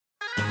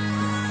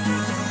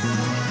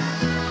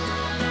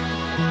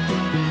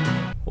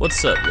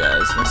What's up,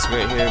 guys? Mr.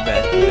 Great here,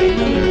 back with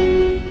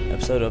another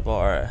episode of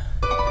our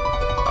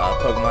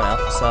Pokemon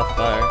Alpha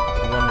Sapphire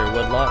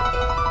WonderWedlocke.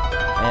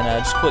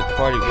 And just quick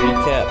party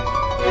recap.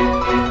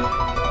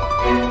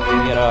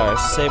 We got our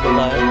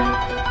Sableye,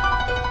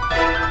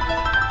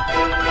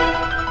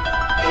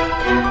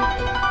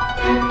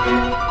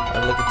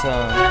 our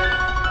Lickitung,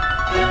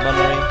 our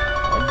Munnery,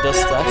 our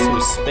Dustox, who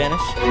is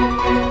Spanish,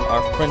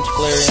 our French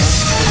Flareon,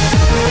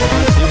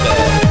 not too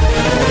bad.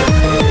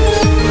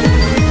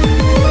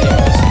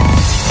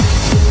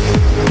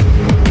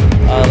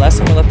 Last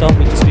time we left off,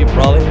 we just beat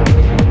Brawly. Good.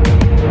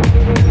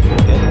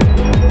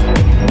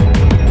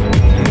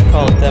 You can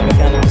call it that, we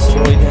kind of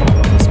destroyed him,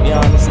 let's be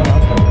honest now.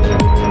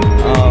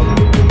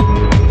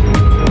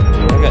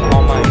 I got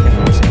all my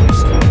encounters here,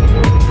 so.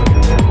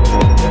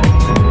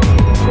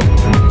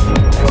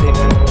 Actually,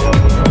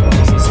 let me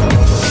see some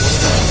of them.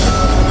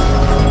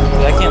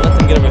 I can't let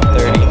them get over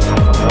 30.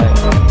 Right.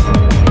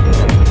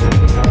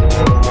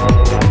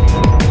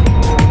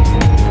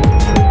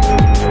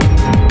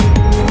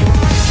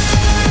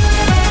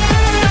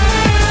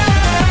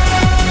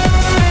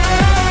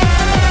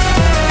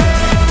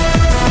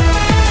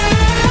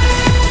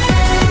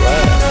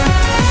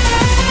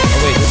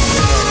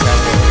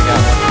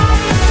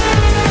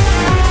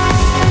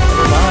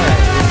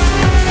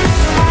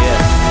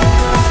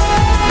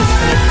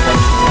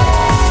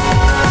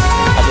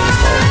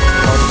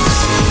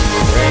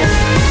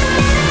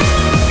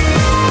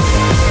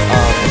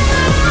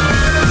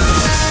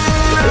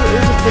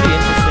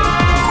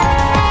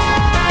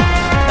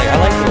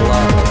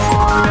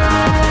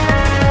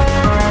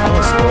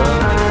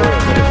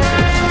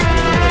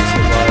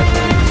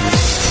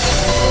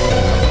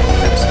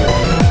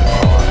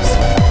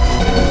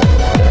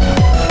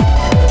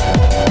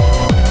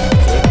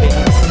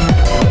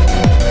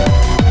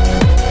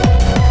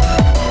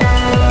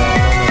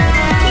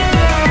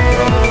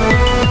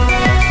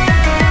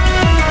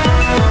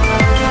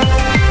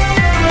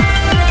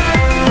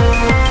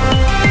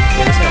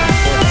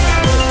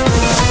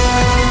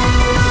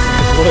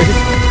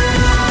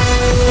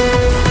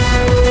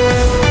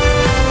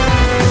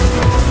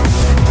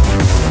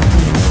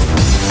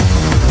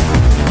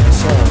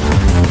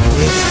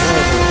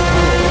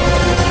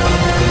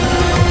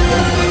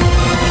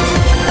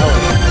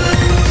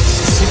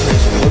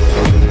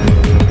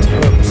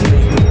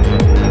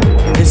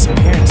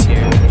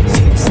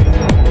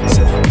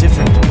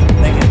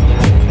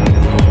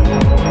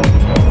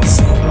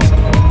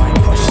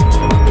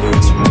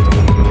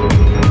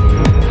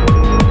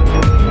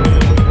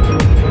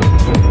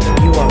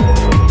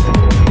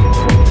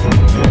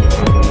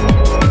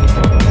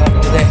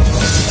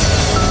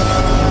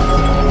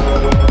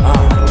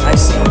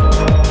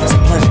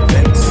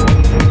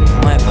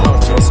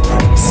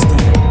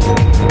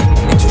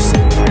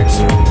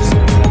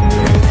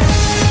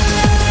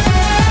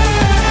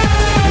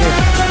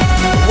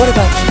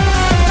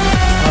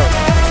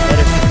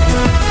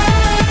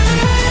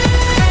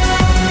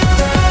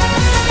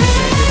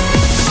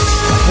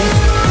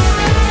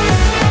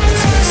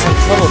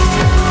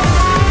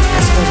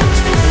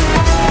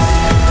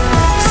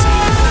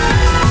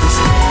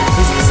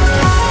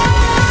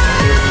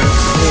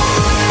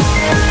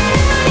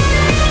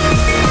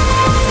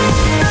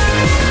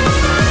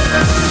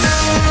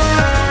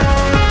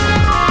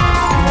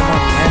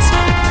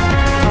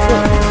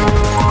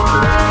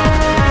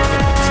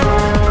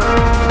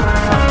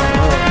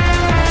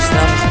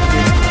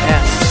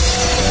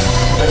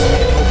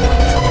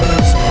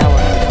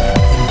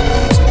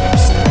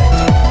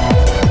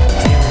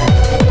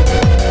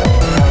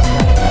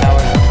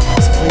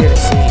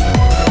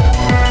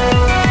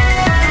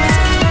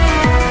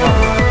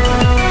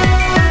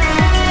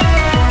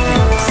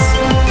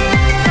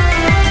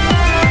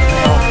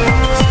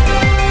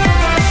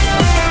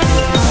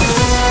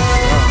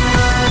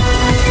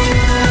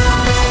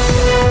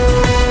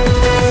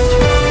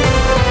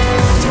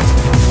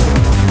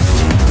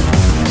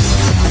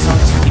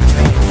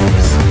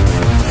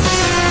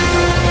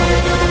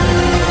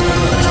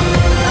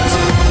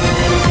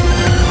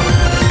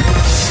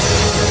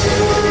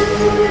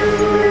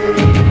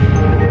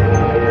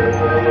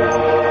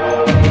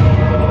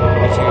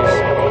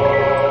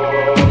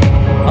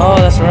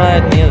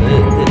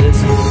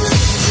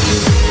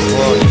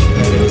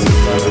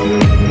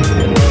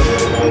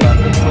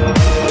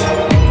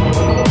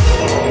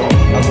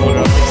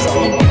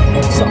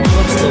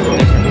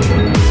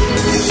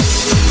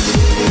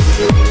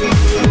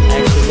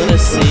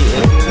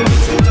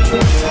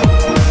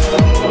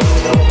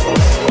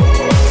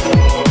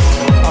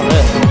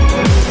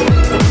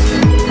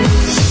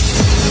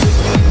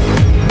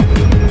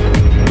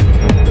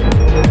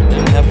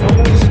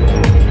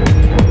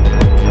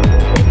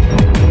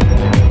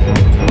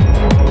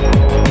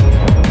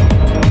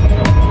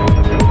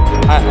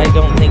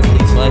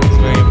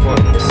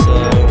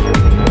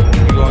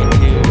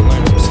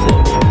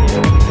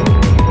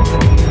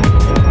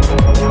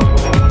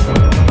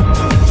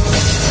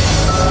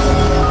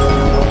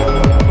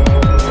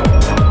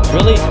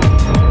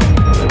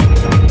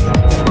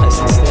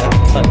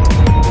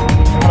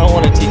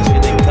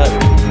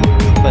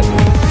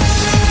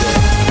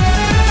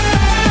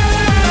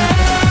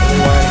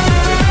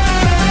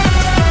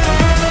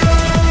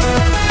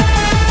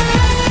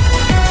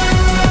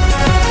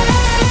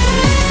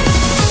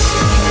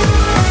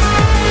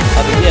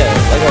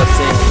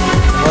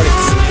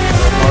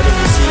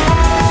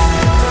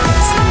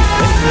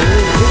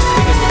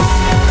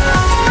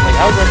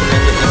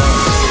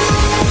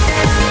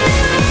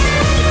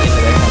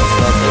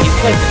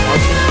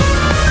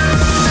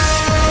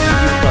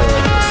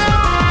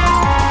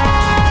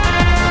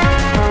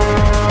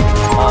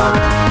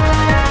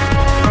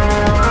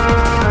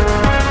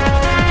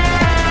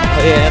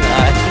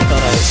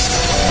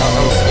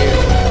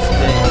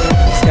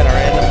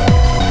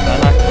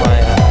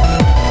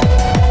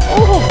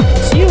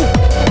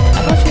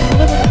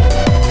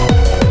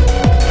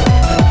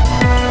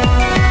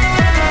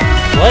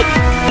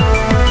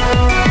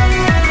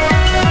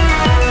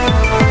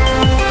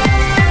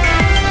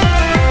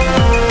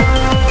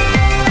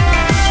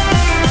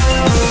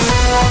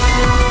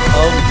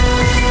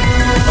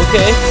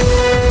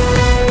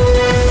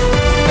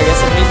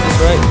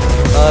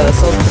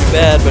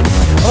 bad, but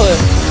oh, it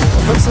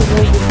looks as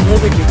though you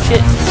delivered your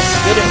Chit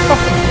good and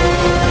proper.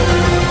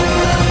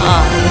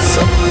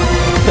 So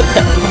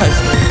that reminds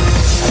me.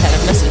 I had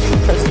a message from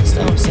President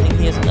Stone saying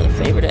he has another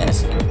favor to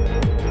ask you.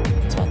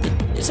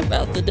 It's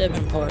about the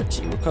Devon parts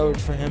you recovered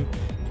for him.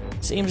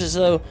 Seems as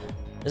though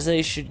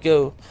they should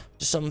go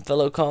to some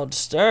fellow called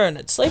Stern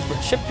at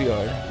Slayport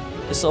Shipyard.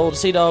 This old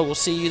sea dog will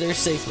see you there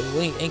safely.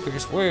 Weighing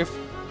anchors worth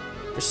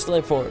for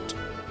Slayport.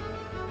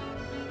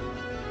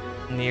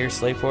 Near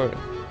Slayport.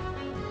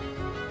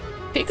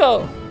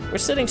 Pico, we're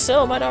sitting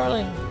still, my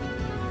darling.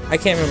 I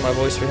can't remember my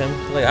voice for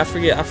him. Like I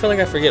feel like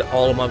I forget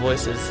all of my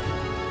voices.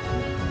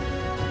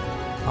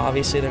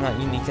 Obviously, they're not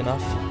unique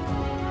enough.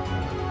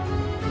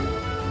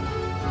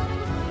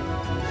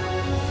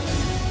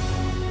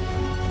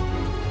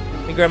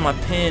 Let me grab my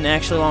pen.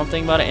 Actually, while I'm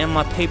thinking about it, and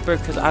my paper,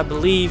 because I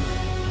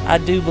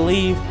do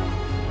believe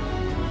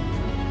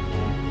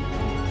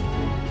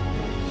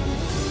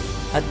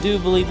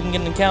we can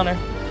get an encounter.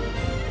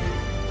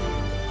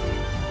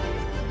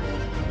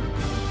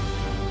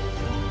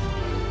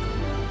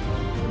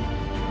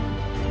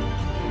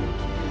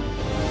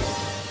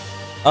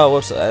 Oh,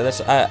 whoops! I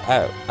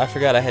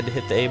forgot I had to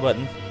hit the A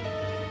button.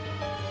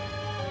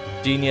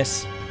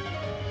 Genius.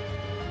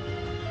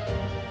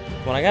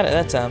 When I got it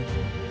that time.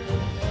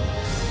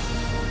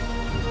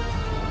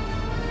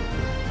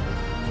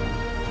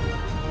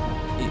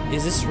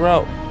 Is this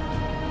route?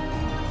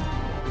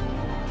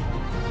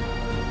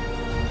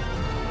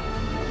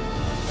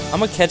 I'm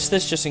gonna catch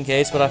this just in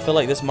case, but I feel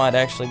like this might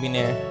actually be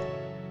near.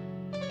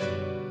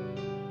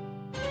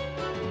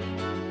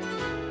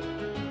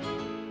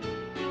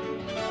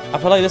 I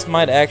feel like this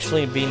might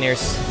actually be near.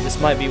 This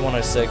might be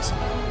 106,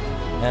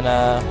 and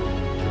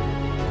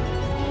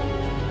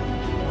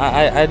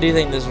I do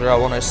think this is Route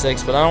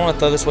 106, but I don't want to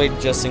throw this way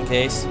just in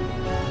case.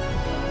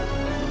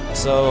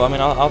 So I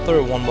mean, I'll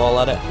throw one ball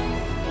at it,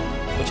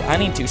 which I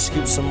need to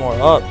scoop some more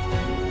up.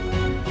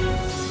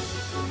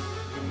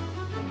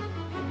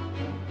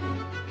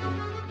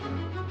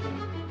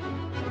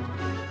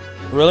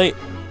 Really?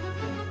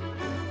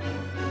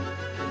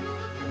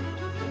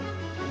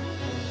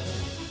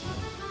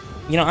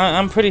 You know,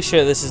 I'm pretty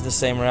sure this is the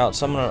same route,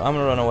 so I'm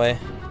gonna run away.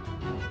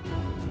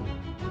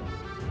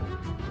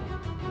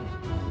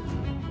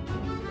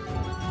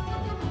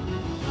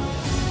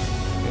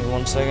 Give me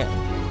 1 second.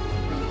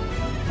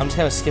 I'm just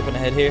kind of skipping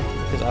ahead here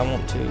because I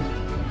want to.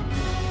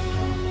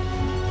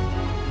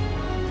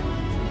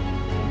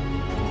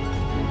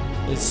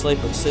 It's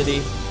Slayport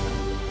City.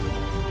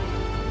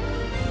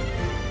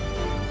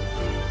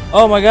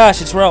 Oh my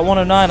gosh, it's Route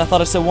 109. I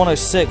thought I said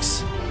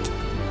 106.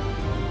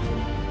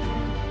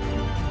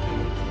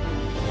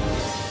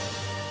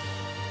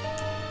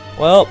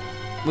 Well,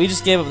 we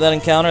just gave up that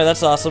encounter.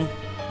 That's awesome.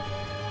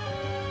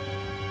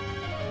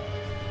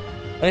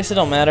 I guess it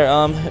don't matter.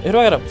 Who do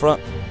I got up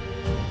front?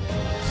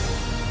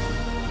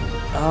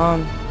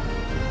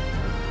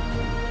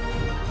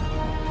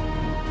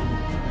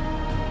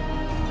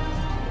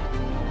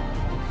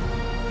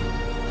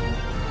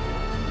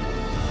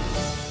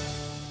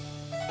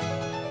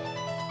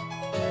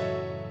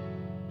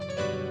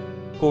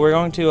 Cool, we're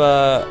going to,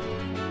 I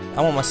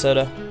want my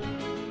soda.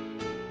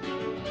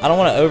 I don't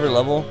want to over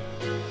level.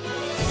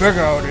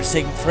 Burger order is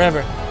taking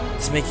forever.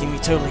 It's making me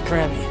totally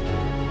crabby.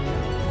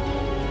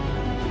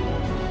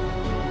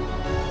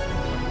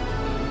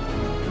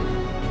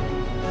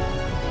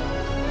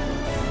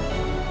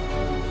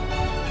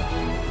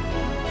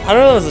 I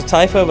don't know if it was a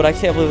typo, but I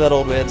can't believe that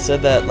old man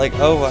said that. Like,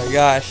 oh my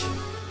gosh.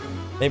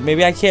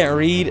 Maybe I can't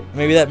read.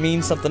 Maybe that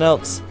means something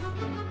else.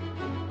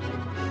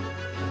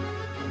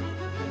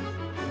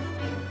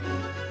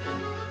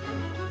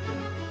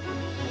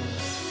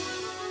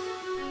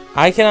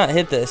 I cannot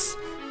hit this.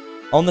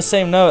 On the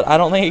same note, I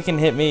don't think it can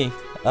hit me.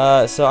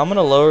 So I'm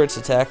gonna lower its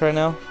attack right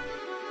now.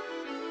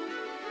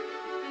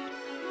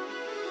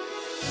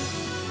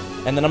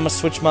 And then I'm gonna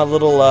switch my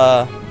little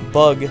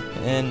bug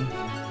in.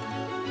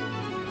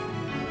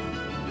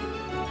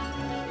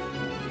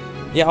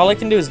 Yeah, all I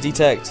can do is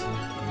detect.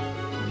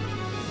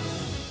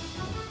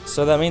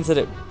 So that means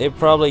that it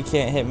probably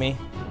can't hit me.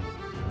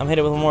 I'm hit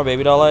it with more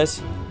baby doll eyes.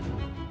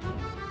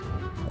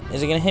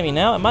 Is it gonna hit me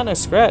now? It might not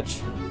scratch.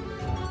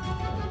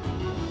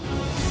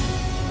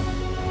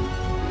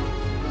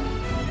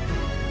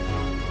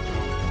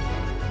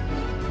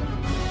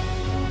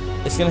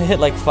 It's gonna hit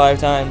like 5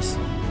 times.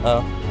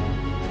 Oh.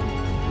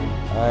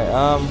 Alright,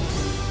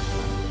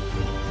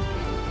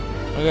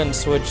 I'm gonna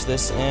switch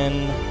this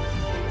in.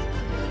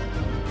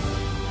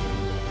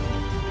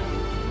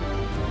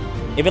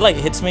 If it like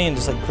hits me and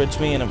just like crits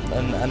me and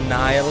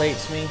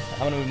annihilates me, I'm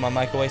gonna move my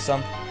mic away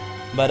some.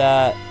 But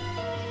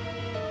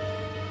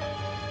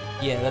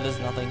yeah, that does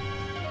nothing.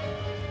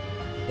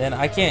 Then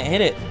I can't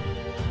hit it.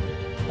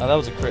 Oh, that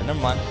was a crit. Never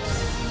mind.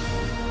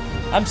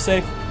 I'm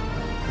safe.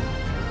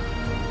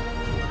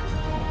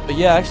 But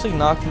yeah, I actually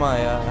knocked my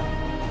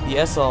the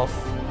S off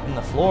in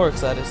the floor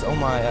because I just on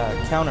my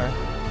counter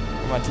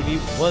where my TV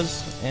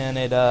was, and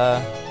it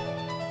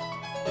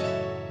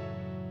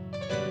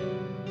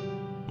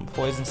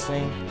poison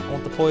sting. I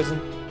want the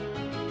poison.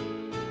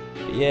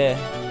 But yeah,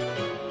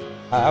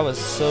 I was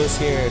so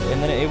scared,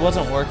 and then it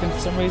wasn't working for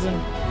some reason,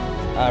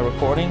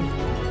 recording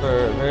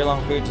for very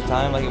long periods of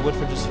time, like it would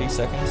for just a few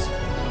seconds.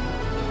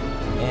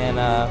 And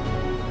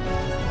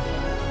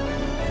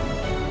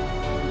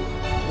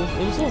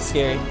it was a little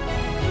scary,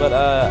 but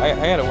I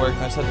got to work,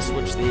 and I just had to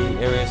switch the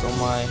areas on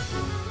my,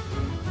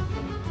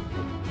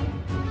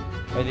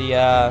 or the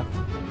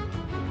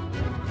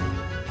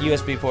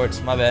USB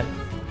ports. My bad.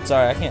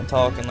 Sorry, I can't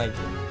talk, and like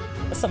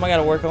that's something I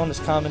got to work on, is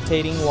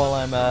commentating while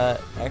I'm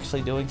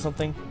actually doing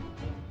something.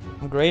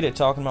 I'm great at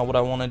talking about what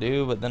I want to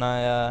do, but then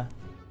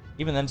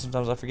even then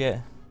sometimes I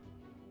forget.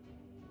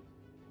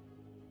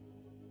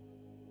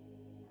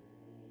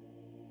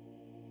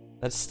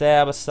 Let's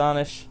stab,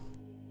 astonish.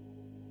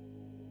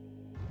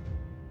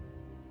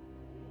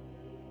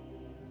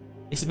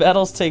 These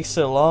battles take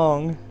so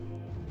long.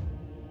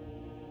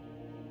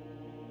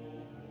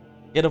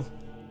 Get him.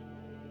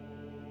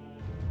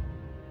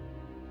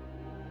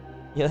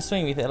 Yeah, that's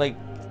making me think, like,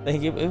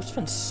 it's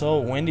been so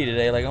windy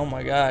today. Like, oh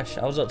my gosh,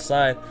 I was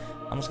outside,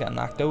 I almost got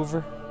knocked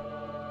over.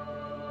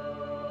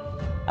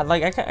 I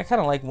kind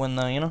of like wind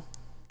though, you know.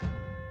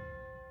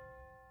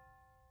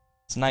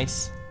 It's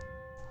nice.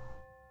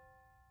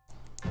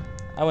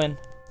 I win.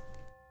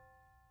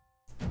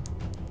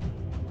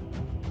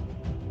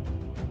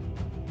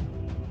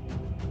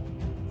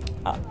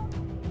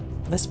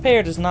 This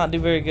pair does not do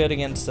very good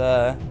against,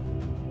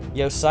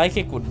 yo,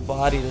 Psychic would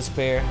body this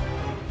pair.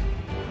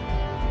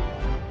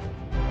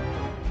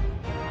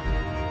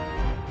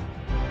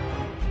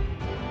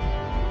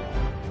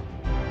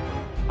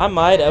 I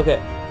might,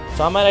 okay,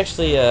 so I might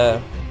actually,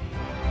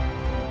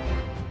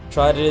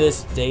 try to do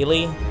this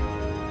daily.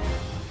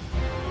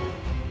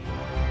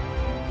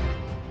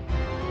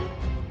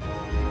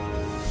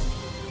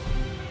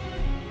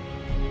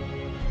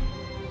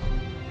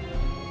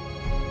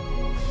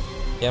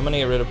 Yeah, I'm gonna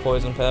get rid of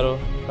poison powder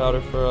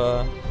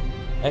for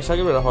actually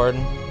I'll get rid of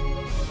harden.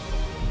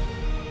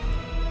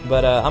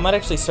 But I might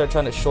actually start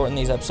trying to shorten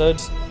these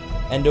episodes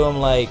and do them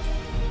like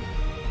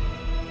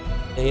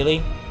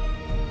daily.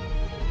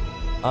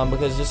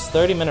 Because just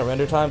 30-minute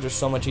render times are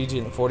so much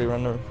easier than 40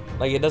 render.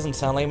 Like, it doesn't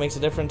sound like it makes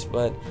a difference,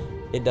 but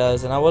it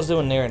does. And I was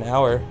doing near an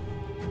hour.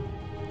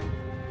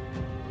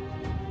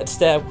 Let's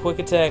stab, quick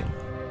attack.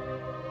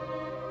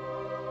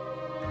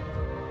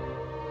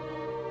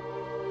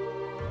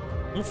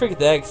 I'm gonna forget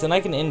that, because then I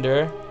can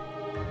endure.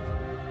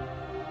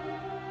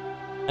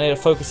 I need a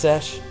focus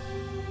sash.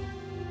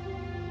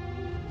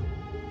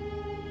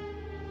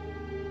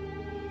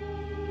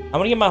 I'm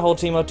gonna get my whole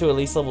team up to at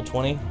least level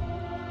 20.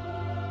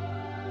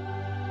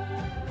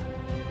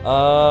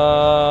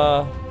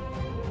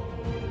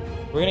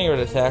 We're gonna get rid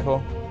of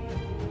tackle.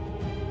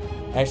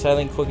 Actually, I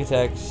think quick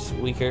attack's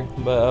weaker,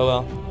 but oh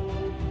well.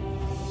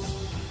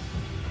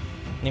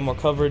 Need more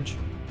coverage.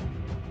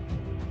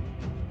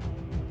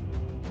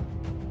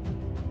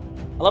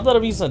 I love that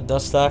I'm using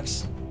dust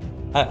stocks.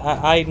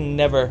 I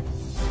never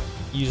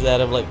use that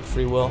of like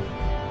free will.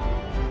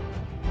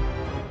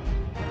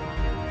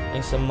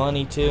 Need some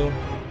money too.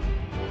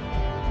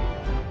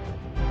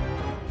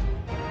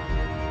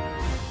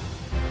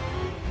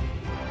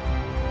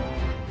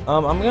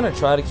 I'm gonna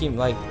try to keep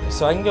like,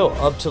 so I can go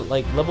up to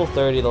like level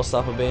 30. They'll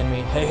stop obeying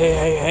me.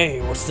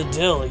 Hey, what's the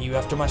deal? Are you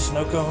after my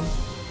snow cone?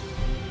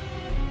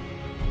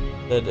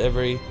 That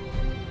every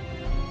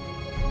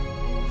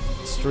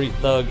street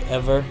thug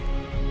ever.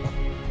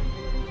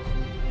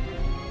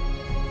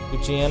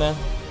 Luciana,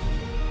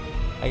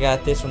 I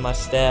got this with my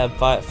stab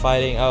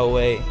fighting. Oh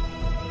wait,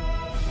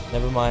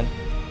 never mind.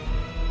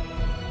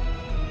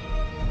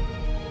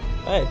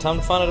 Alright, time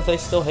to find out if they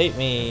still hate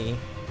me.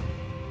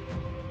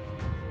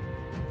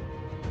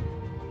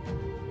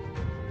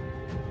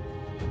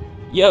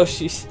 Yo,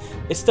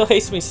 it still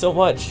hates me so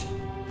much.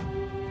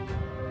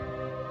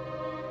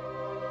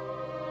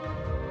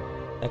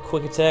 That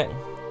quick attack.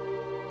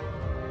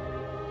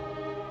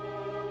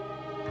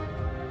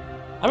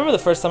 I remember the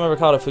first time I ever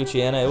caught a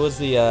Fuchiana. It was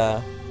the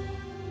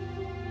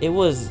it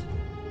was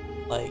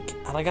like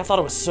I thought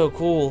it was so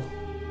cool.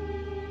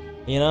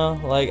 You know,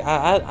 like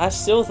I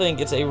still think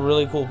it's a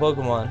really cool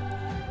Pokemon.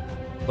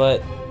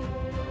 But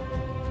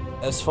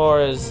as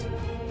far as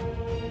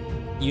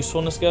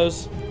usefulness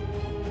goes,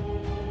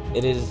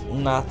 it is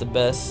not the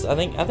best. I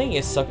think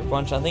it's Sucker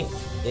Punch. I think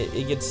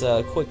it gets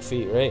quick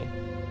feet, right?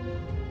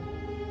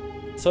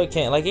 So it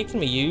can't, like, it can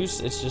be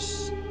used. It's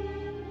just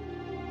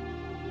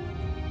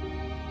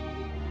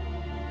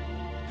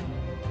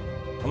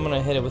I'm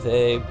gonna hit it with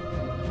a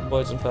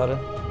poison powder.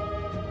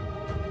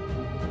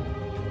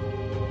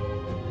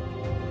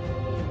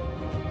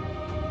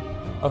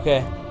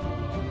 Okay.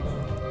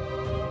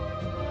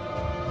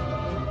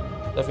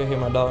 Definitely hear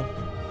my dog.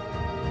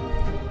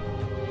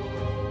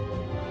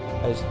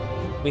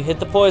 We hit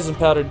the poison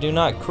powder. Do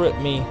not crit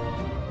me.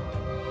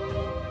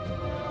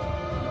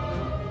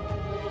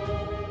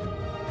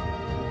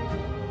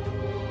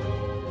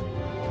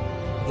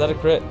 Is that a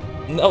crit?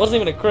 That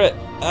wasn't even a crit.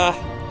 Ah.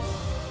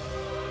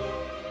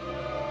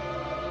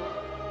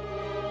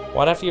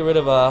 Why'd I have to get rid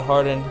of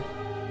Harden?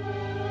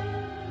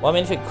 Well, I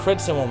mean, if it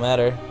crits, it won't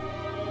matter.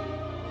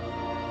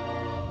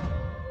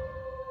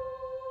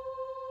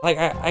 Like,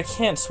 I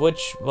can't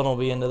switch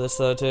Bumblebee into this,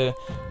 though, too.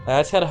 Like,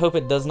 I just gotta hope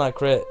it does not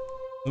crit.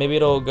 Maybe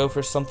it'll go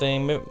for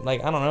something, maybe,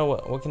 like, I don't know,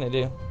 what can it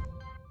do?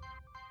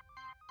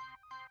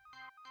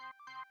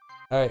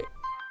 Alright,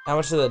 how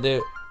much did that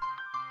do?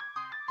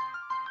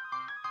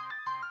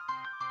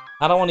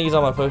 I don't want to use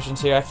all my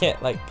potions here, I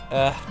can't, like,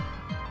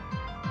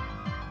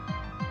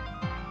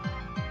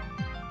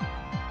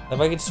 if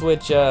I could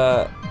switch,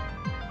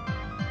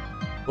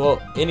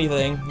 well,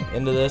 anything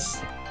into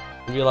this,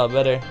 it'd be a lot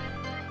better.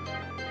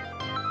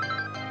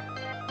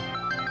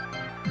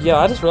 Yeah,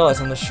 I just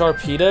realized the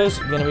Sharpedo's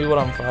gonna be what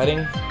I'm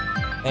fighting,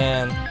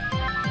 and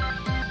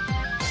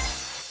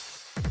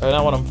or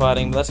not what I'm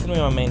fighting, but that's gonna be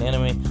my main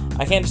enemy.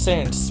 I can't just sit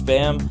here and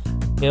spam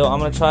heal. I'm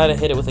gonna try to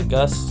hit it with a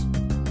gust.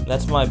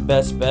 That's my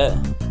best bet.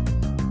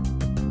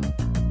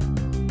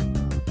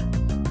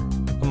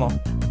 Come on.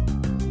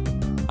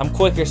 I'm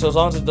quicker, so as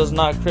long as it does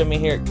not crit me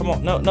here. Come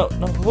on, no, no,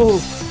 no. Woo.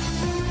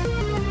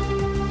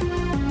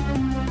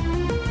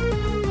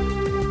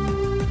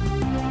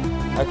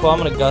 Alright, cool, I'm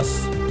gonna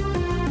gust.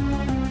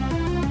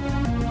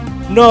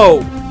 No!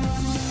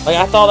 Like,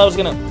 I thought that was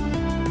gonna...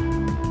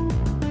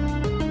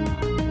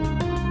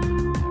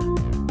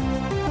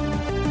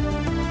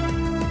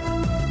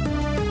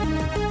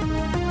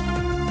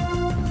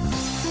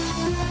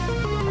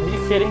 Are you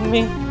kidding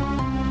me?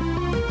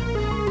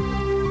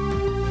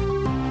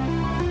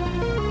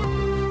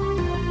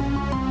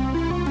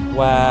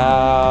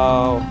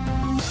 Wow.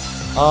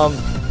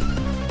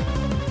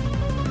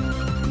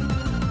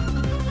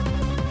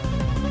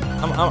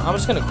 I'm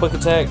just gonna quick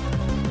attack.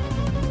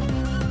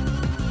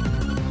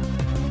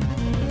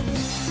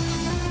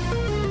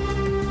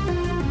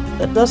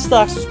 That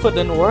Dustox was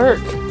putting in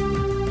work.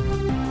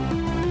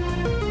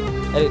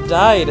 And it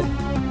died.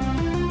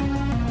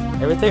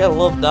 Everything I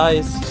love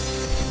dies.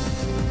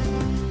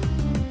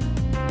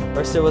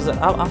 First it was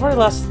I've already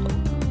lost.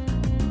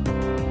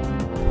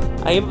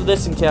 I gave up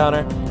this encounter,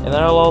 and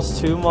then I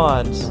lost 2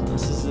 mods.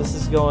 This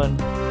is going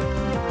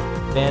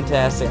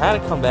fantastic. I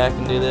had to come back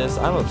and do this.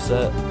 I'm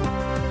upset.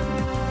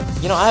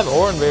 You know, I have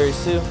Oran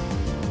berries too.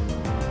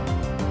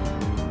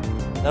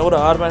 That would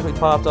have automatically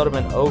popped. That would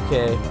have been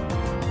okay.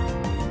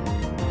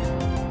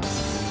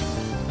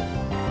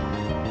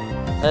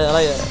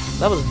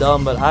 That was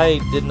dumb, but I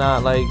did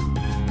not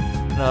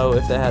know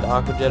if they had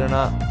Aqua Jet or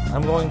not.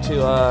 I'm going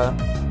to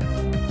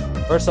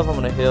first off I'm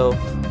gonna heal.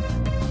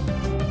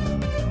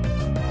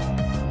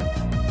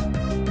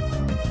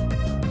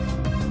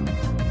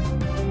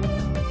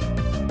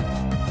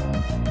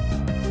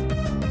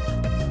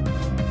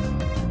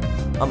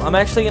 I'm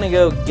actually gonna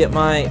go get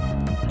my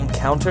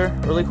encounter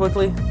really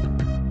quickly.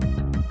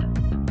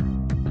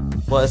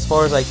 Well, as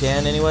far as I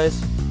can,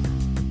 anyways.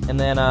 And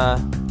then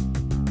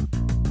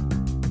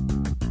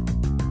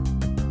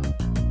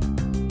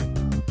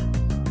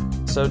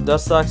so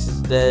Dustox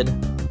is dead.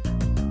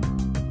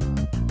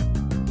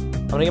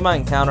 I'm gonna get my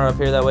encounter up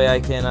here, that way I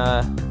can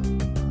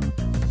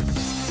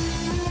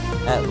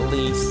at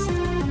least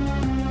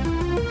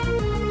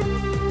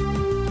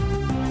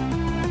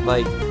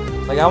like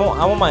I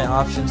want my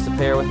options to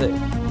pair with it.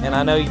 And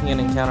I know you can get an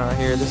encounter right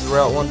here. This is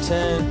Route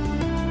 110,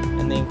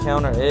 and the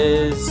encounter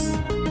is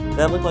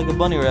that looked like a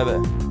bunny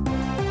rabbit.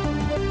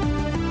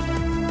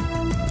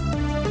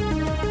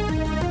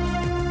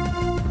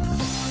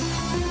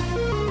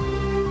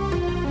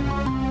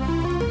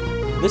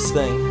 This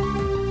thing,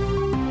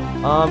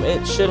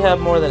 it should have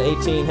more than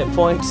 18 hit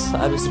points.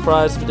 I'd be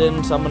surprised if it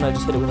didn't, so I'm gonna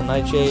just hit it with a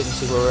Nightshade and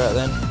see where we're at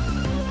then.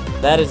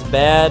 That is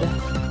bad.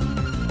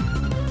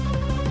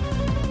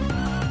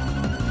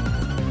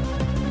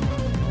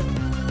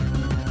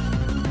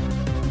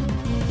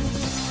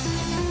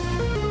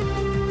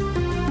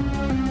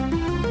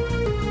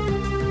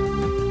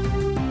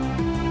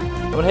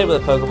 I'm gonna hit it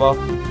with a Pokeball.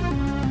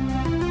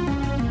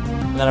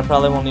 And then I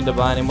probably won't need to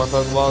buy any more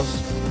Pokeballs.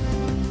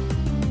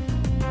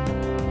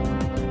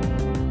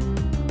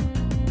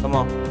 Come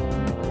on.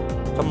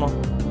 Come on.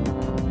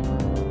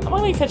 I'm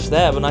gonna catch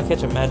that, but not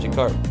catch a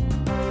Magikarp.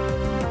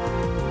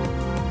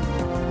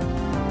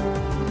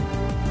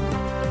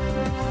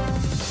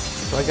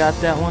 So I got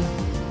that one.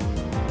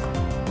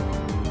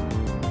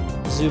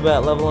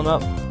 Zubat leveling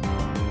up.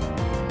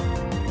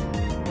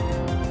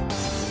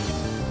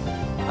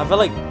 I feel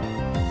like...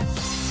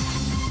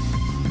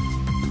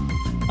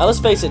 Now let's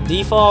face it,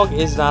 Defog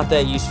is not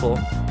that useful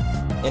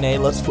in a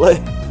Let's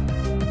Play.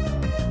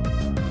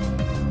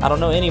 I don't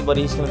know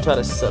anybody who's gonna try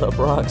to set up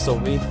rocks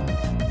on me.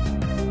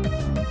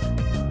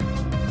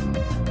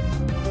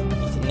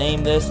 Need to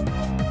name this.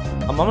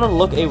 I'm gonna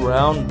look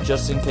around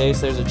just in case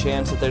there's a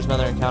chance that there's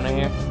another encounter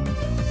here.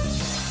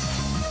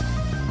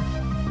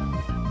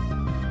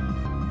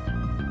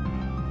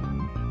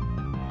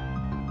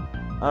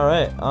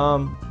 Alright,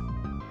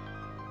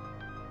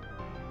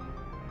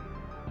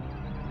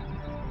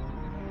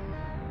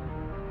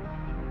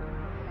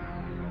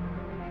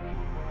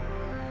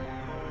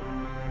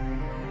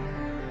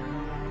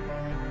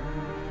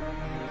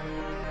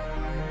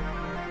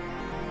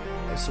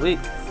 sweet.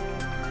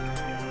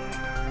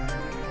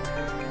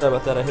 Sorry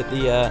about that, I hit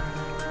the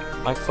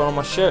microphone on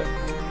my shirt.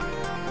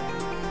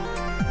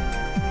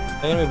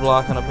 They're gonna be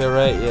blocking up here,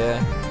 right?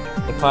 Yeah.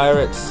 The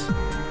pirates.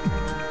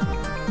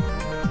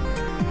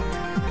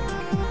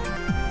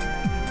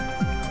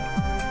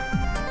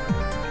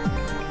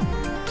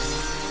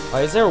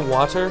 Is there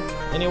water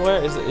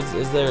anywhere?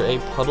 Is there a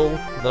puddle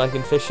that I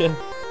can fish in?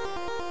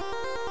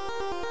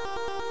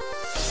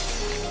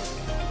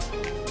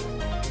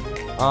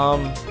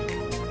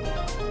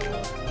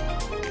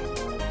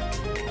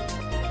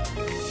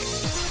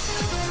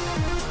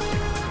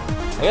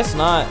 I guess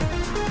not.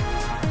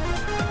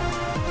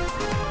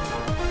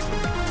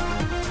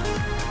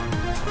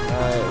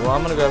 Alright, well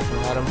I'm gonna grab some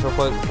items real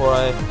quick before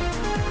I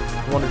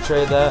want to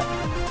trade that.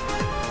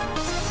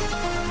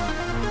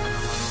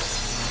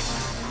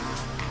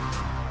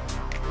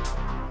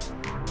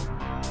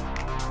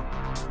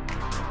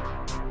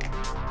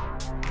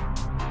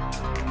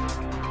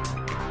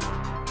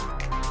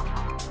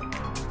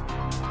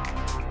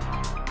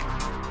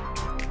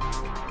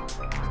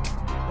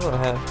 What do I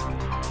have?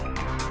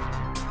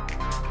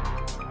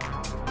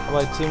 I'll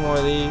buy 2 more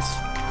of these.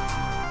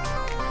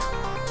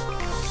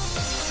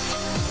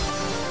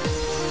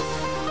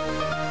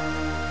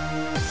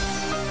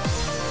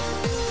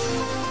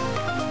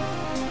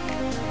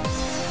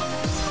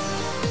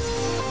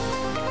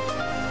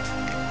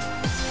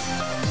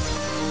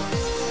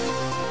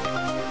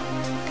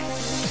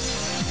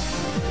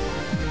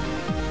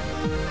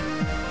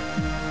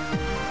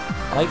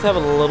 I like to have a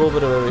little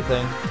bit of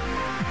everything.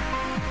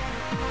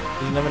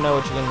 You never know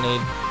what you're gonna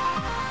need.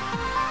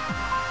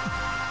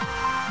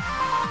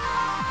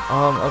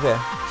 Okay,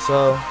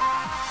 so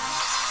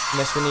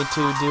next we need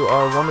to do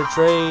our wonder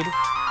trade.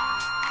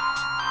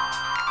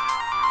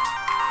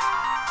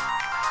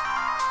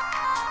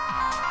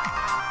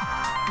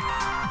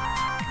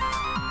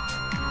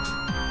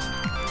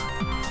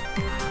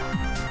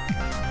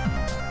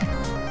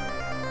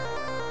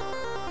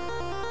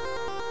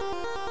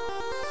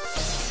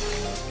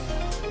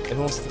 If it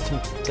wants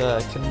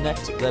to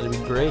connect, that'd be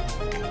great.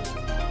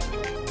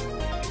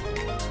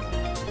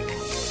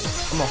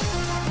 Come on.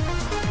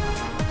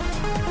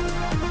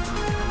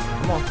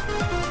 Come on.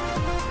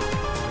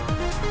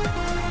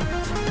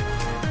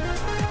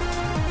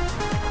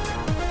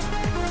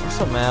 I'm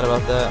so mad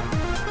about that.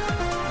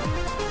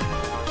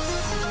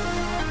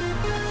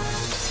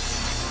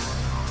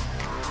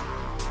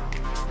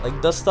 Like,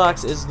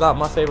 Dustox is not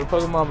my favorite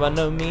Pokemon by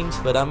no means,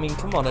 but I mean,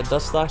 come on, a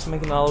Dustox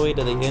making it all the way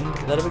to the end,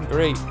 that'd have been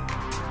great.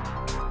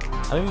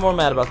 I'm even more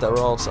mad about that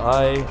Ralts.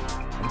 I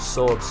am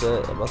so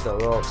upset about that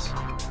Ralts.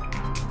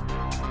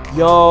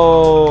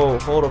 Yo,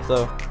 hold up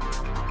though.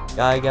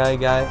 Guy.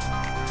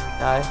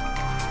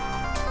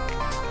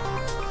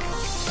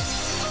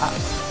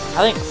 I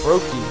think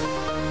Froakie.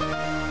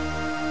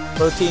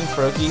 Protein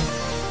Froakie.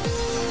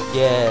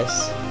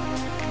 Yes.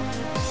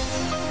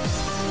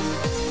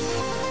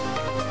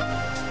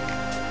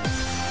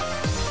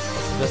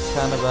 That's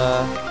kind of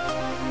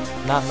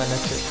not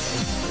Manectric.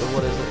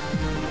 What is it?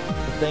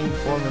 The thing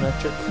before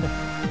Manectric.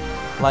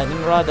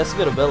 Lightning Rod. That's a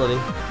good ability.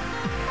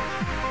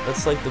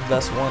 That's like the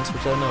best ones,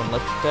 which I know in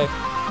Electric Tech.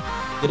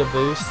 Get a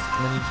boost,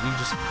 and then you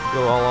just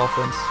go all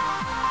offense.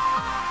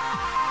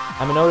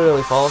 I mean, nobody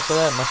really falls for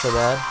that, not so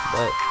bad,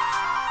 but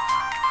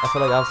I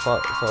feel like I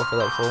fell for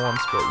that before once,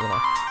 but you know.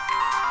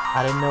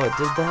 I didn't know it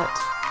did that.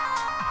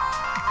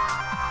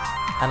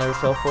 I never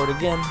fell for it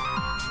again.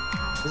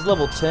 It's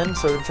level 10,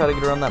 so we're gonna try to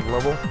get around that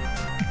level.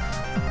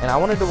 And I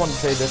wanted to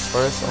trade this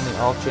first on the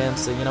off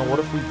chance that, you know, what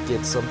if we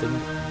get something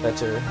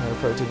better than a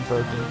Protein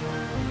Froakie?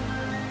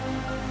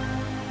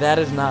 That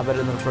is not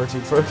better than a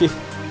Protein Froakie.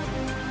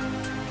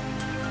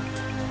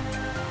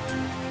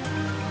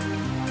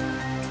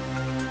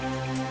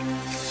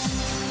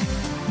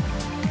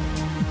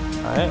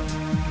 Alright.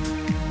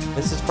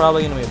 This is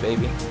probably gonna be a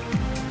baby.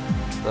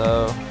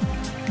 So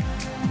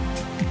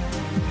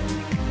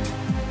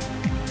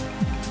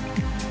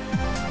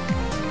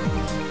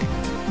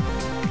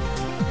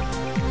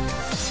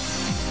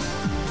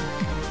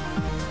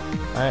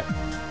alright.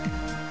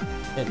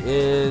 It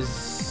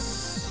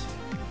is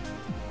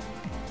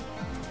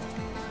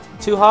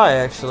too high,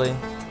 actually.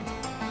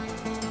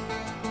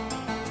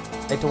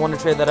 I'd like to wonder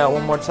trade that out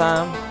one more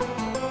time.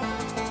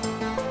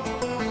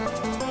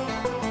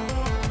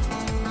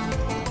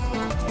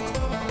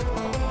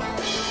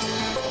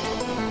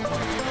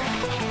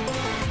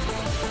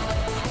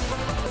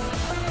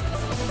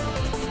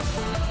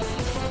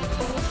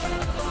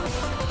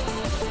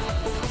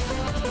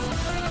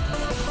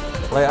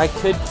 Like, I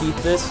could keep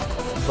this,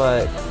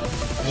 but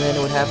then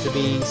it would have to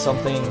be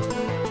something.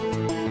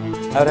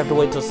 I would have to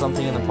wait till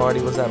something in the party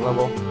was that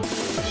level.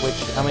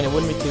 Which, I mean, it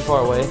wouldn't be too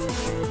far away,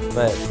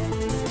 but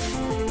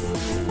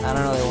I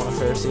don't really want a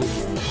Pharisee.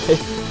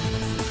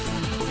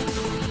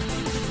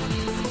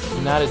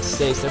 United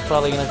States, they're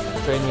probably gonna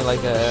trade me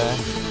like a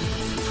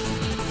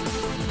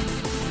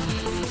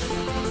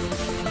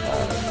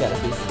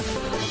Caterpie.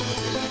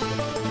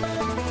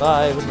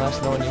 Bye, it was nice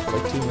knowing you for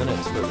like 2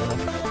 minutes, but you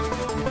know.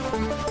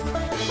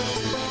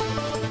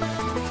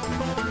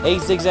 A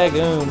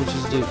Zigzagoon, which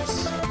is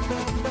Dukes.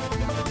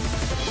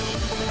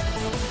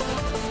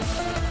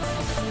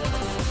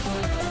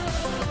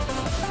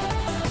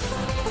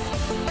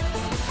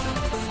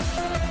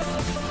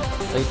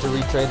 Wait to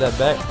retrade that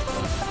back.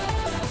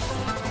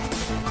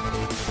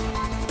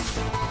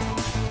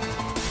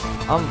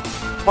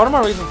 Part of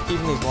my reason for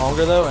keeping these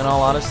longer, though, in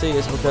all honesty,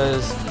 is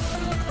because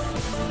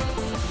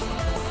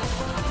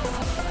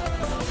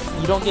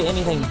you don't get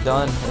anything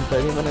done in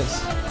 30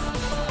 minutes.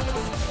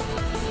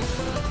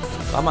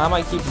 I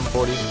might keep them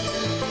 40.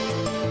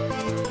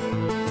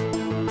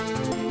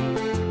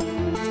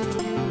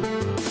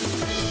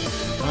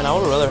 I mean, I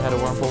would have rather had a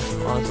wormhole,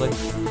 honestly.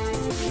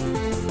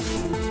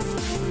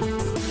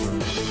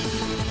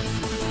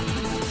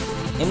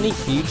 In the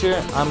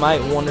future, I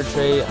might wonder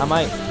trade. I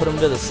might put them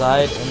to the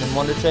side and then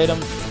wonder trade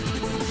them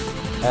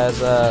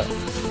as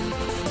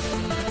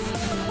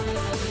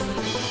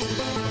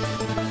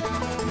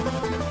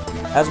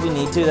we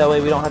need to. That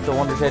way, we don't have to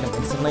wonder trade them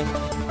instantly,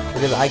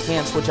 because I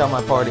can't switch out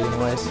my party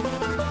anyways.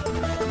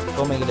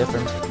 It'll make a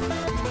difference.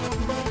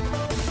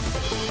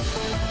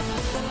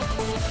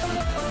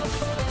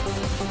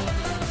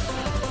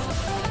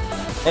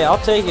 Hey, I'll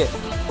take it.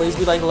 Please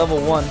be like level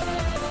 1.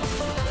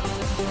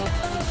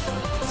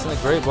 It's in a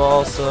great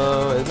ball,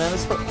 so man,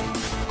 it's.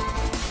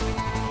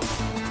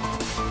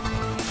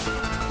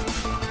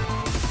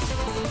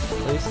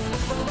 Please.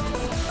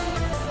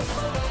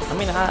 I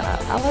mean,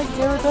 I like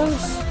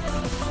Gyarados.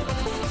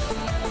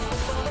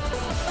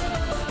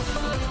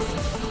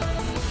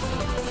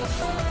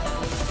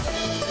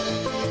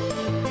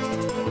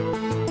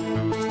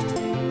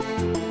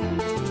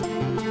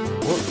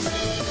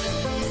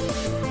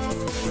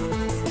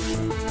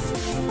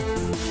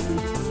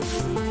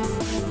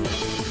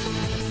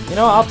 You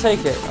know, I'll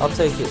take it. I'll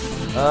take it.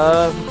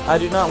 I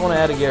do not want to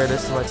add a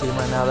Gyarados to my team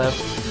right now, though.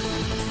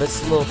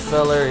 This little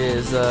feller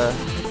is,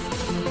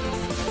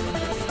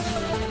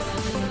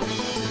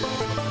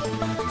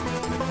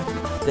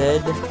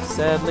 dead,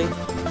 sadly.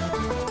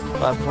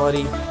 My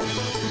buddy.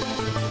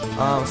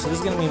 So this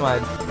is gonna be my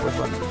which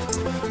one?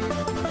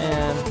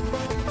 And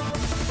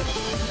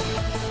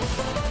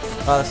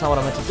oh, that's not what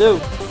I meant to do.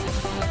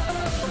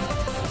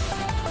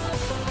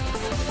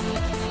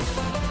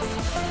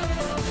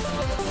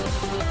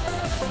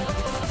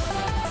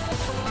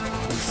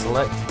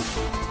 Select.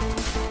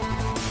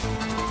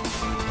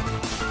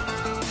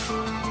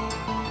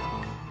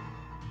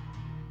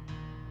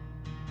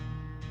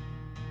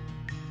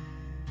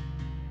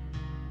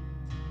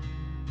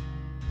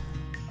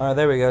 Alright,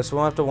 there we go. So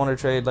we'll have to wonder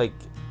trade, like,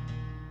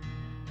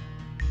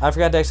 I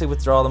forgot to actually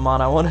withdraw the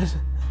mon I wanted.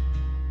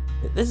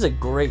 This is a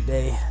great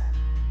day.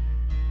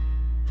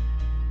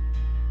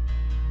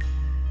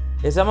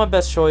 Is that my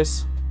best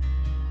choice?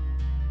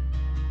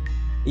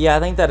 Yeah,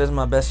 I think that is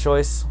my best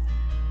choice.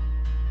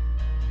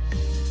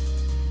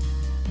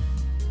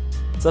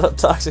 Set up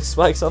toxic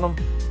spikes on them.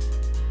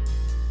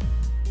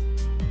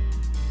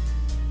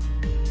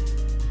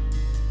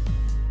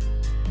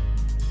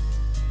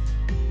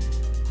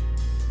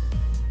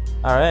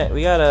 Alright,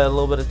 we got a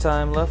little bit of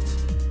time left.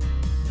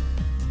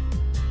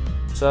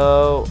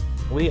 So,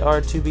 we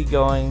are to be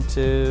going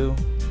to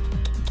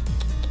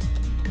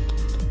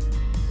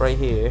right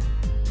here.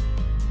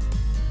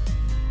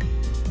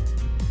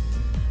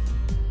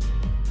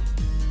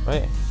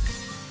 Right.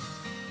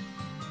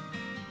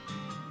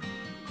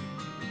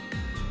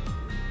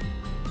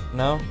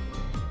 No?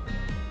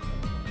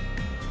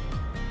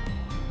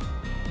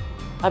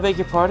 I beg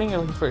your pardon? You're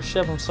looking for a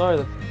ship. I'm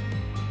sorry.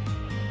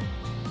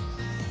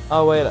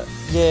 Oh, wait.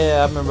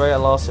 Yeah, I remember I got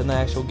lost in the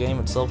actual game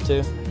itself,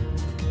 too.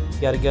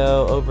 Gotta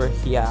go over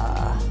here.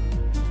 A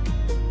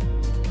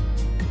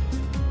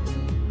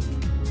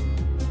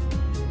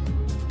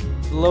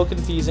little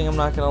confusing, I'm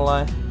not gonna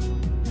lie.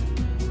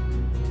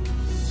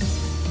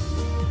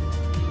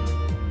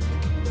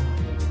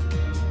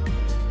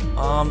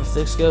 If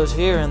this goes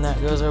here and that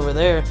goes over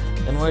there,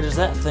 then where does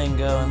that thing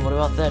go? And what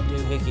about that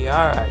doohickey?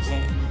 Alright, I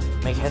can't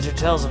make heads or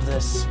tails of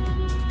this.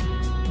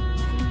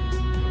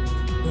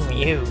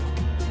 You.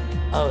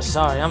 Oh,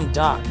 sorry, I'm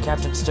Doc.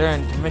 Captain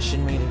Stern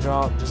commissioned me to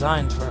draw up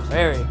designs for a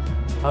ferry.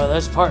 Oh,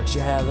 those parts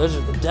you have, those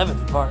are the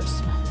Devon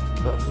parts.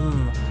 But,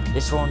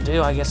 this won't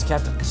do. I guess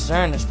Captain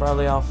Stern is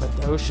probably off at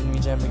the Ocean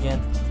Museum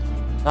again.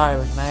 Sorry,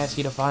 but can I ask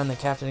you to find the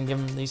captain and give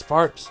him these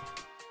parts?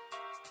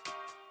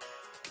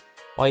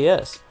 Why,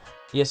 yes.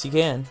 Yes, you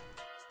can.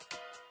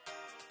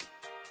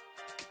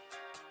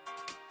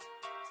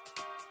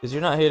 Because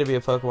you're not here to be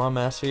a Pokemon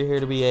master, you're here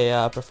to be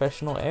a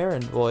professional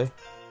errand boy.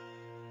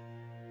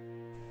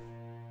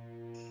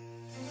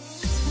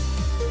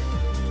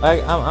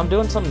 I'm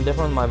doing something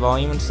different with my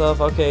volume and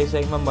stuff. Okay,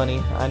 take my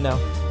money. I know.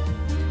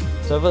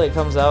 So hopefully it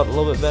comes out a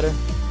little bit better.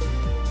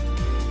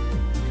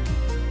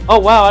 Oh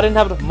wow, I didn't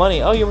have enough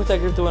money. Oh, you're with that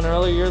group that went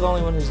earlier. You're the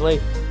only one who's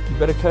late. You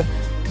better cut.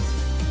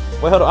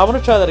 Wait, hold on. I want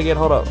to try that again.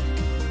 Hold up.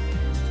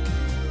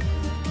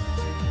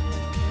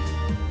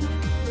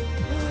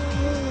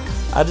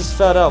 I just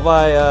found out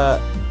my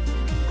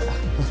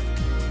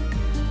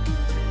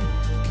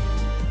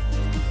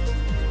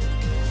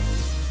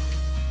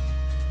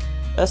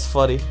That's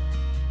funny.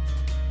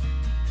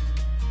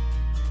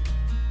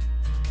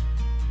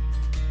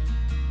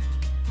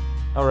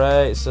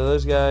 Alright, so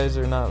those guys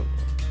are not...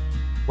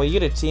 Wait, you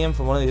get a TM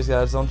from one of these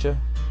guys, don't you?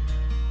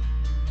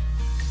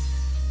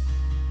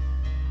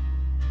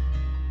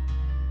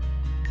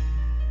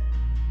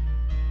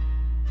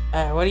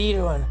 What are you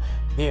doing?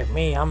 Here,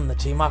 me, I'm the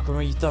Team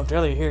Aquamarine you thumped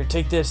earlier. Here,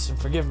 take this and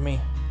forgive me.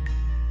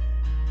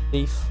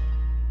 Thief.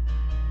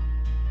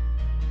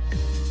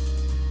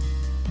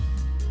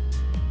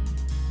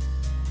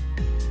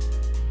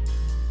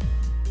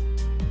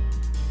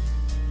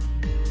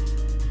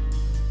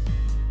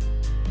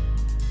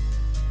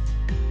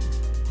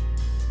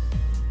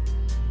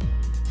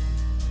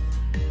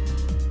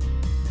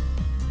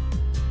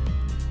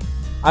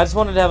 I just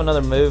wanted to have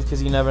another move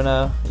because you never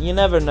know. You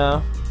never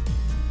know.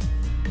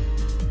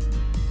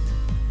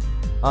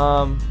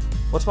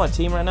 What's my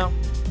team right now?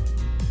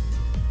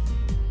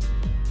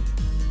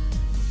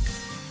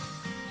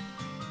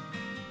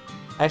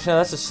 Actually, no,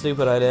 that's a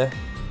stupid idea.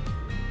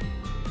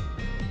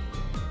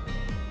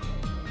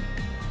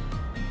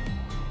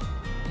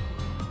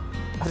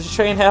 I've just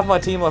trained half my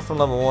team up from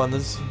level 1.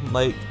 This is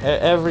like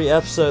every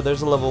episode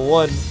there's a level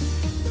 1.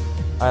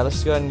 Alright,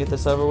 let's go ahead and get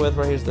this over with.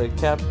 Right here's the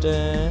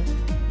captain.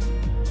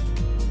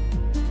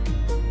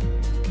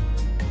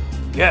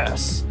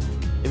 Yes!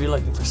 If you're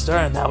looking for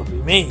Stern, that would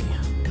be me.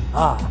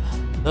 Ah,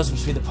 those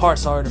must be the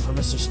parts ordered for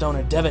Mr.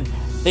 Stoner Devon.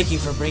 Thank you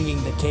for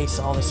bringing the case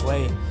all this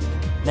way.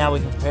 Now we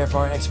can prepare for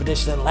our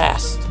expedition at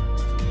last.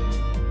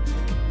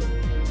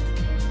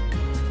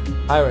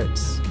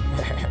 Pirates.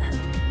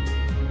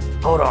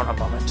 Hold on a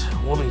moment.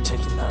 We'll be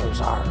taking those.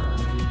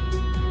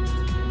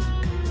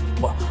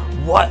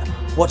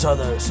 What are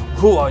those?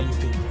 Who are you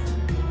people?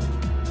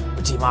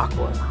 We're Team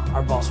Aqua.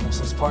 Our boss wants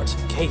those parts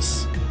in a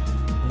case.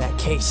 In that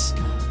case,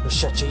 we'll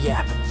shut your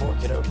yap and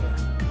fork it over.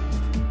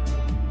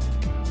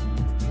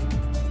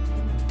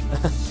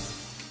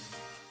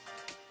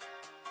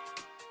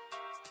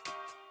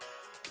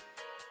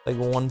 Like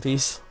One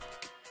Piece.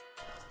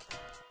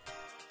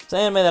 It's an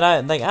anime that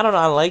I don't know,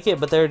 I like it,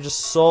 but there are just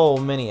so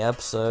many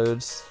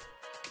episodes.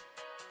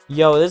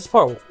 Yo, this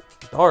part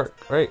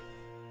dark, right?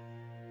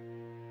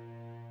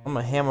 I'm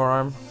a hammer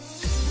arm.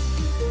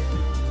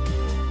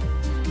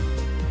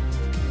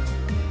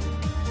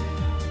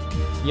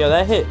 Yo,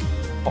 that hit.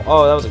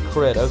 Oh, that was a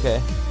crit, okay.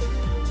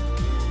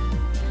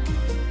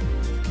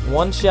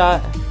 One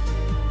shot.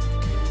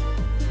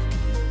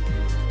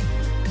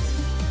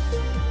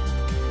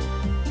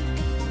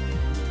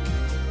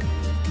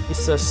 He's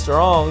so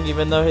strong,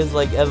 even though his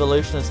like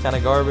evolution is kind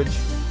of garbage.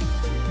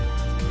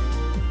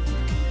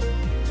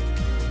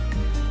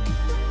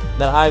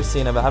 That I've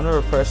seen of it. I've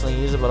never personally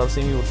used it, but I've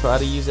seen people try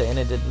to use it and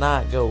it did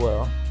not go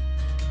well.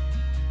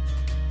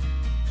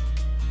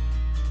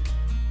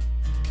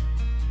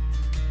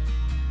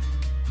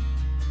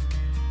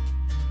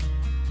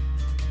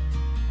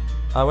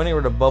 I went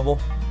over to bubble.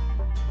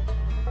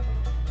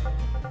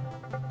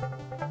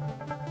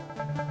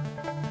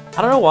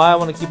 I don't know why I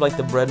want to keep like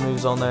the bread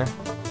moves on there.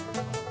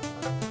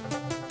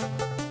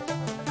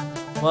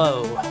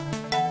 Whoa.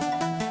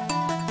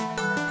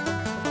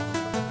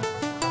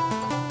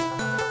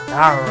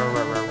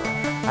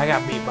 I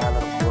got beat by a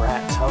little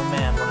brat. Oh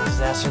man, what a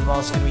disaster. The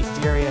boss is gonna be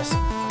furious.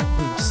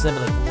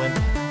 Sniveling wimp.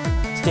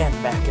 Stand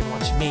back and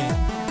watch me,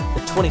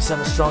 the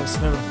 27th strongest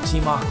member of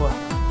Team Aqua,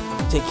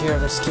 take care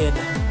of this kid.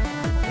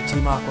 The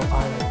Team Aqua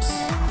Pirates.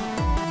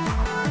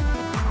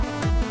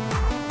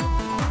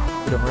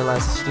 We don't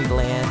realize that you need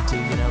land to,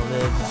 you know,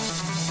 live.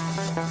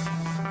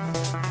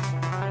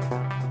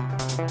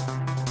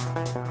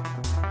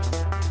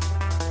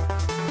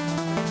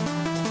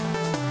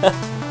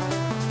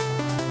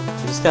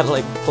 He just kinda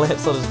like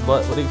plants on his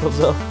butt when he comes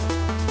up.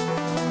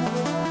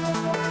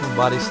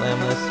 Body slam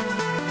this.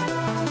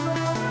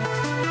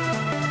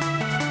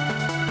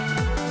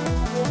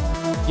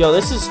 Yo,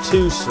 this is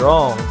too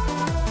strong.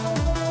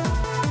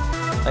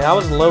 Like I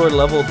was lower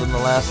leveled than the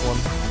last one.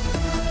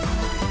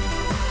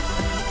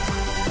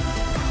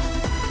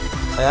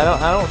 Like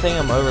I don't think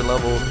I'm over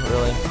leveled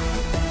really.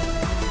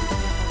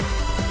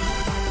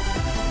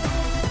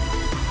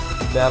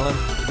 Battling.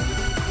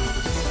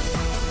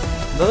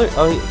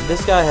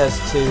 This guy has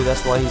 2,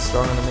 that's why he's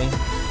stronger than me.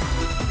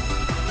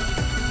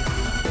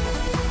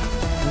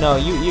 No,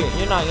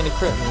 you're not gonna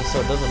crit me, so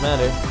it doesn't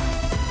matter.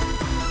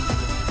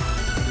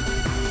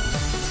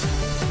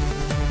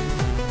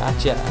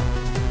 Gotcha.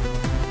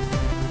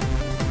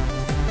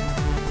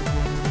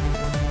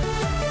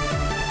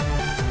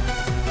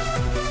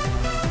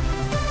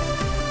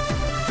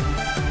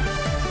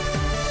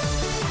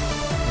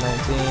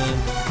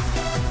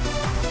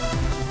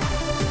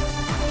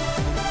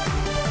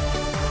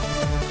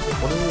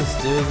 What does this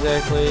do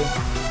exactly?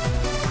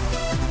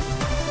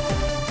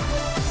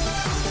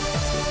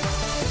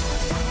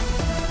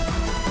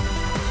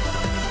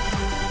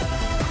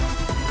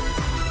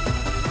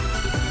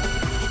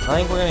 I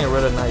think we're gonna get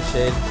rid of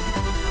Nightshade.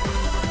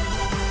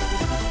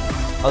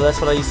 Oh, that's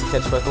what I used to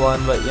catch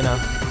Pokemon, but you know.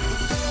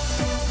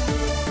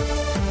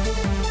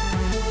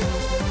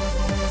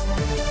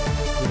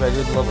 If I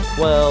go to level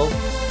 12,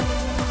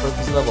 Brook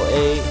is level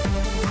 8.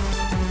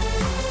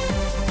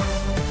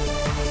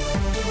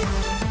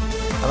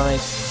 I don't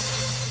think.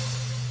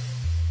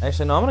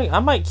 Actually, no. I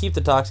might keep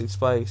the toxic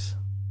spikes.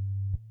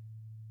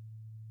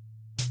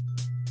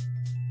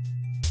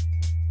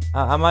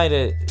 I might.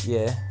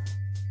 Yeah.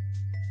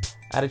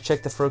 I had to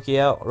check the Froakie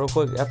out real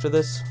quick after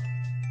this.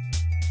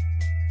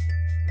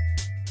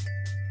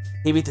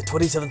 He beat the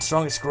 27th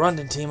strongest grunt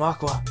in Team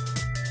Aqua.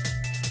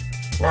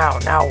 Now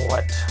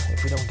what?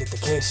 If we don't get the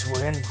case,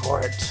 we're in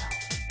for it.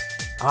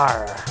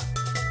 Arr.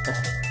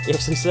 He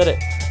actually said it.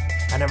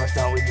 I never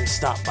thought we'd be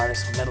stopped by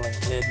this meddling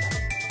kid.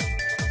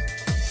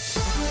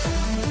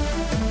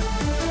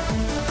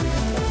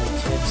 Meddling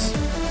kids.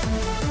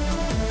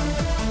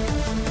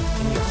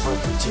 And your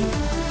Froakie too.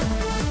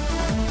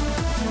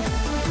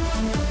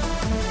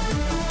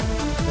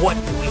 What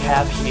do we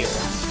have here?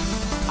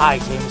 I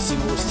came to see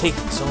what was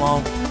taking so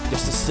long,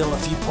 just to steal a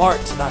few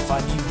parts, and I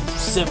find you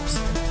simps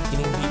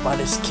getting beat by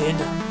this kid.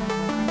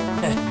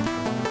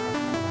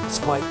 It's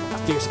quite a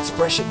fierce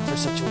expression for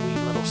such a wee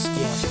little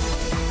scamp.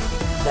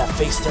 That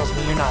face tells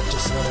me you're not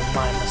just another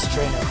mindless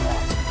trainer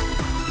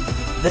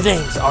rat. The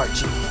name's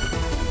Archie.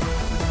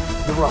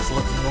 The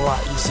rough-looking lot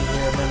you see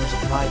here are members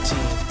of my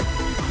team.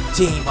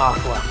 Team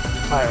Aqua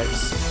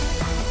Pirates.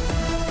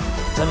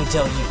 Let me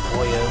tell you,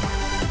 boyo,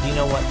 do you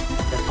know what?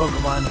 That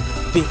Pokemon,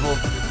 people,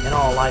 and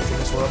all life in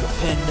this world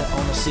depend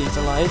on the sea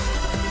for life?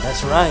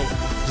 That's right,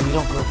 because we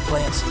don't grow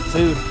plants and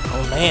food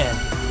on land.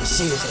 The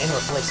sea is an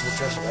irreplaceable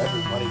treasure for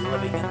everybody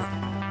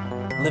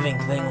living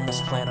thing on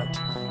this planet.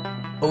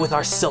 But with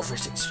our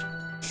selfish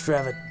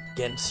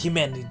extravagance,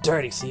 humanity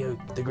dirties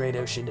the great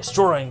ocean,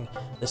 destroying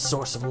the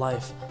source of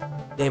life.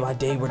 Day by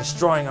day, we're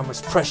destroying our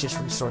most precious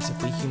resource.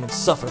 If we humans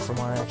suffer from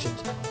our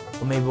actions,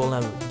 well, maybe we'll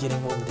never be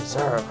getting what we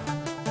deserve.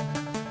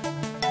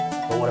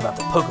 But what about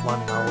the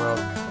Pokemon in our world?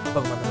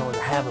 Pokemon no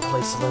longer have a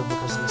place to live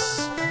because we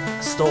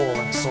stole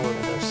and soiled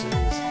their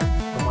seas.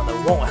 Pokemon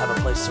that won't have a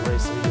place to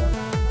raise their young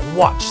and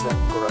watch them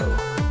grow.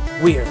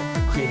 We are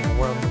creating a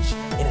world in which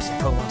innocent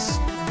Pokemon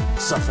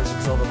suffer as a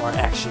result of our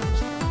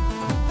actions.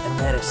 And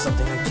that is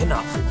something I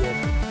cannot forgive.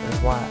 That is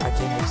why I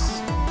came to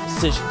this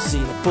decision to see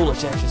the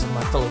foolish actions of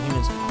my fellow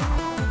humans.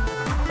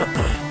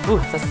 Ooh,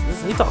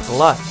 he talks a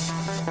lot.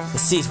 The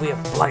seas we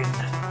have blighted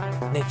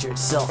nature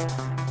itself.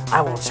 I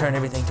will turn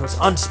everything to its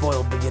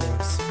unspoiled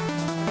beginnings.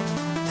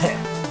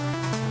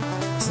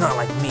 It's not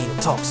like me to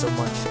talk so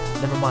much.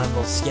 Never mind,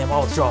 little scam,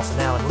 I'll withdraw for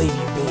now and leave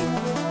you be.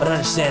 But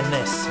understand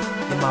this.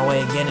 Get in my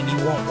way again and you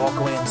won't walk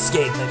away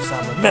unscathed next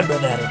time. Remember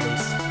that at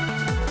least.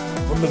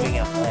 We're moving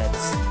out,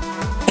 lads.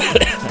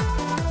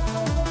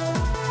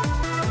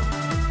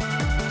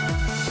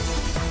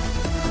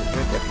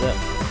 Drink after that.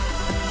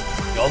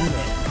 Young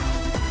man.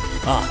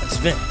 Ah, it's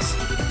Vince.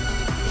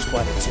 It was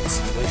quite a tense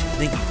situation.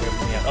 Thank you for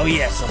helping me out. Oh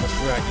yes, I almost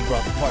forgot you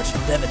brought the parts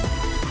from Devon.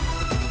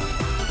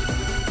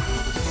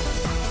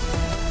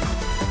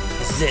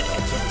 This is it. I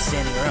can't be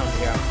standing around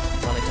here.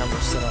 Finally time to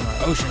set on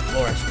our ocean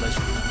floor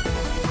exploration.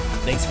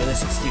 Thanks for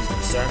this. Excuse me,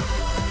 sir.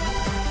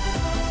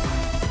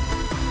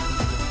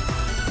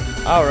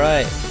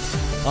 Alright.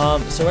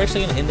 So we're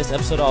actually going to end this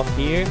episode off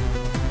here.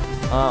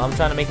 I'm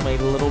trying to make them a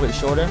little bit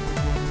shorter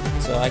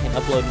so I can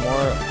upload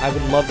more. I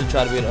would love to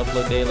try to be able to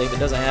upload daily. If it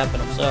doesn't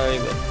happen, I'm sorry,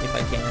 but if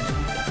I can, I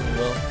definitely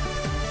will.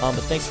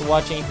 But thanks for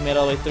watching. If you made it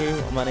all the way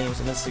through, my name is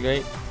Vince the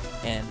Great,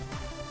 and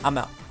I'm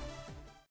out.